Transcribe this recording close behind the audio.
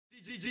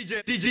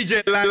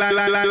DJ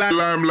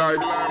Limelight.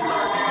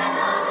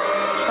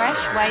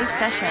 FreshWave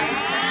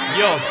sessions.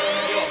 Yo,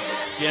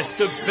 yes,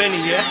 Dougz Benny,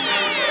 yeah?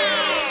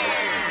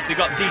 Big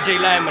up DJ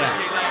Limelight,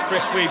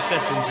 FreshWave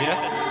sessions, yeah?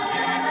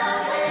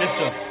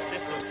 Listen.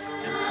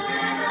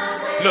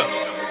 Look,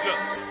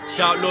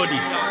 shout Lordy,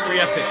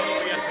 free epic.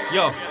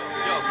 Yo,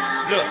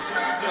 look.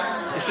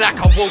 It's like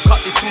I woke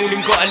up this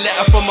morning, got a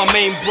letter from my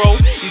main bro.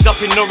 He's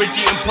up in Norwich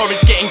eating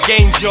porridge, getting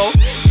games, yo.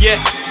 Yeah,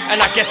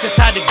 and I guess that's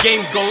how the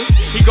game goes.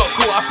 He got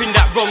caught up in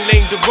that wrong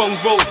lane, the wrong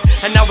road.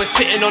 And now we're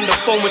sitting on the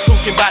phone, we're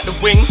talking about the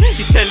wing.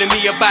 He's telling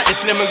me about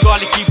this lemon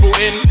garlic he brought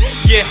in.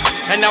 Yeah,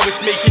 and now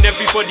it's making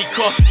everybody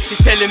cough.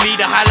 He's telling me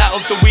the highlight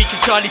of the week is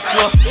Charlie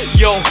Sloth.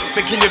 Yo,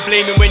 but can you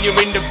blame him when you're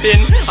in the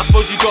bin? I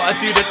suppose you gotta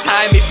do the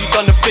time if you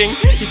done the thing.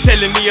 He's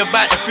telling me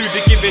about the food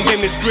they're giving him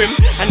is grim.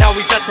 And now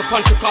he's had to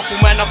punch a couple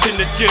man up in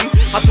the gym.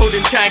 I told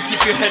him try and keep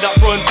your head up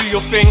bro and do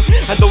your thing.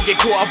 And don't get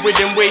caught up with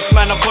them waste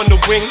man up on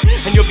the wing.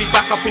 And you'll be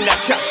back up in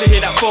that trap to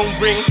hear that phone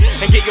ring.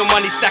 And get your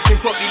money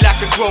stacking properly like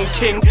a grown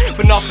king.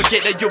 But not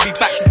forget that you'll be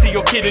back to see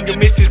your kid and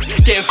your missus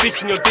getting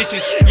fish in your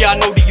dishes. Yeah, I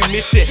know that you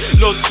miss it.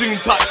 Lord, soon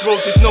touch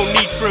road, there's no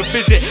need for a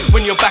visit.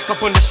 When you're back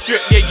up on the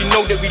strip, yeah, you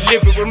know that we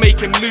live it. We're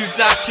making moves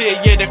out here,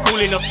 yeah, they're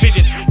calling us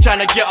fidgets. Trying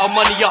to get our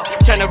money up,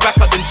 trying to rack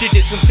up them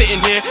digits. I'm sitting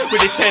here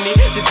with this Henny,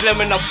 this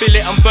lemon, I bill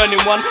it. I'm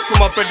burning one for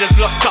my brothers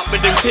locked up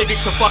with them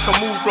pivots. So fuck 'em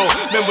all, bro.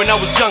 Remember when I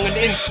was young and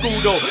in school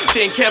though,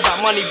 didn't care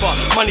about money, but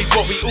money's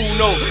what we all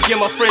know. Yeah,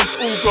 my friends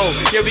all grow.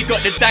 Yeah, we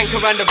got the dank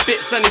around the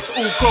bits and it's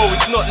all crow.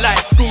 It's not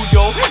like school,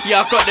 yo.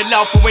 Yeah, I got the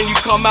love for when you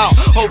come out.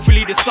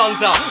 Hopefully the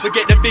sun's out. We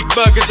get the big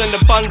burgers and the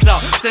buns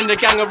out. Send the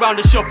gang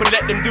around the shop and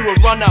let them do a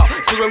run out.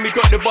 So when we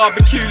got the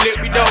barbecue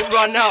lit, we don't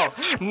run out.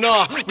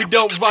 Nah, we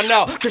don't run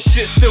out, cause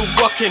shit's still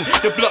rocking,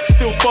 the block's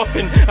still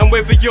popping. And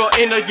whether you're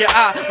in or you're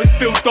out, we're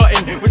still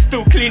dotting. We're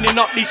still cleaning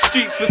up these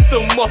streets, we're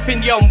still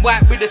mopping. Yeah, I'm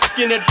white with a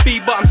skinhead B,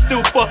 but I'm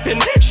still bopping.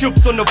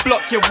 Shubs on the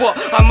block, yeah what?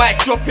 I might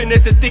drop in.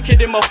 There's a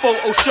dickhead in my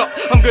Photoshop,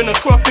 I'm gonna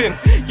crop him.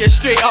 Yeah,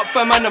 straight up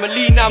fam, man, I'm a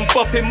lean and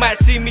bopping. Might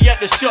see me at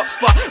the shops,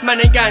 but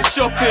man ain't going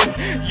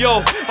shopping.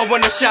 Yo, I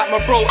wanna shout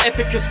my bro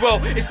Epic as well.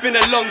 It's been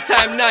a long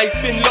time now, he's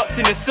been locked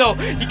in a cell.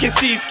 You can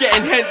see he's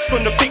getting hench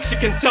from the pics, you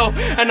can tell.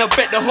 And I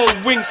bet the whole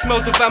wing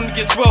smells of family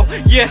as well.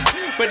 Yeah,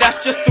 but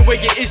that's just the way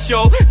it is,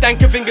 yo.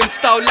 Dankervingen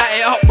style, light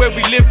it up where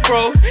we live,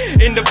 bro.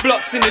 In the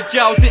blocks, in the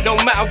jails, it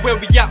don't matter where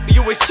we at. We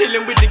always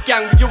chilling with the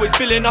gang, we always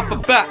building up a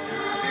back.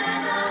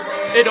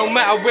 It don't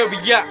matter where we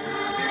at.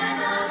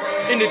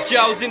 In the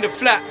jails, in the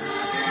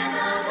flats,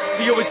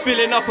 we always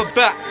building up a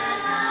back.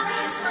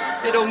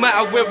 It don't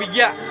matter where we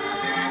at.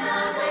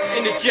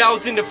 In the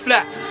jails, in the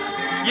flats,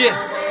 yeah.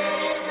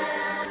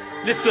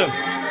 Listen,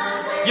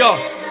 yo,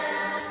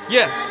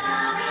 yeah.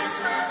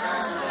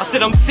 I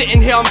said I'm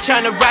sitting here, I'm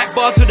trying to write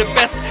bars with the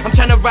best. I'm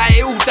trying to write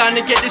it all down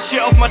and get this shit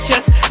off my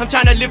chest. I'm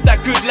trying to live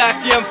that good life,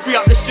 yeah, and free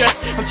up the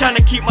stress. I'm trying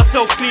to keep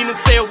myself clean and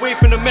stay away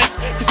from the mess.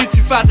 Cause in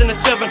 2007,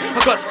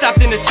 I got stabbed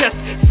in the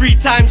chest 3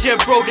 times, yeah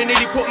bro, they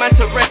nearly put man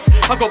to rest.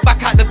 I got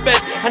back out the bed,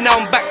 and now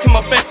I'm back to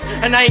my best.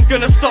 And I ain't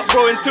gonna stop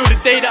bro until the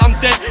day that I'm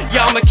dead.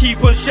 Yeah, I'ma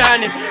keep on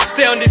shining,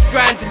 stay on this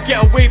grind and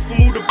get away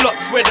from all the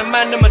blocks where the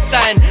man them are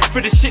dying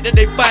for the shit that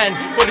they buying,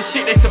 or the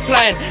shit they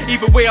supplying.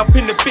 Either way up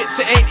in the bits,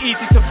 it ain't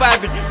easy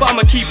surviving, but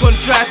I'ma keep on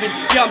driving.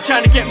 Yeah, I'm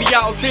trying to get me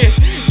out of here.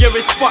 Yeah,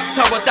 it's fucked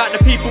how I doubt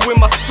the people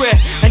in my square.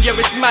 And yeah,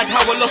 it's mad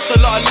how I lost a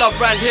lot of love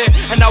round here.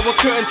 And now I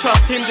couldn't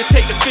trust him to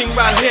take the thing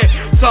round here.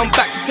 So I'm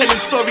back to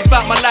telling stories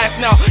about my life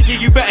now.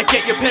 Yeah, you better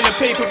get your pen and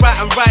paper right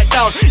and write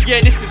down.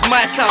 Yeah, this is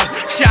my sound,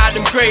 shout out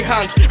them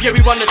greyhounds. Yeah, we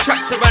run the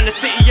tracks around the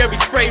city, yeah,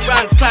 we spray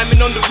rounds.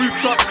 Climbing on the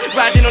rooftops,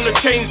 riding on the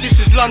trains. This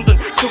is London,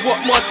 so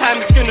what more time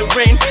it's gonna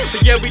rain.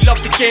 But yeah, we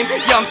love the game,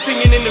 yeah, I'm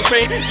singing in the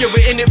rain. Yeah,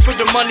 we're in it for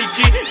the money,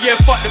 G, yeah,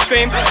 fuck the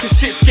fame. Cause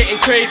shit's getting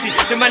crazy,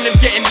 the man them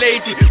getting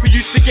lazy. We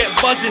used to get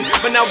buzzing,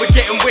 but now we're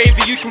getting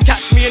wavy. You can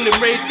catch me in the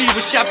race B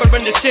with Shabba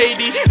and the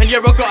Shady. And yeah,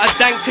 I got a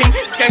dank ting,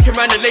 skanking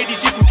around the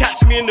ladies. You can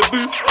catch me in the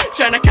booth,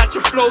 trying to catch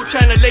a flow,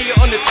 trying to lay it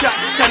on the track,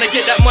 trying to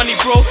get that money,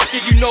 bro.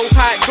 Yeah, you know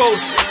how it goes,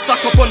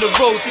 stuck up on the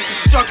roads, it's a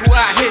struggle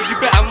out here. You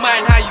better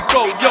mind how you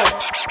go, yo.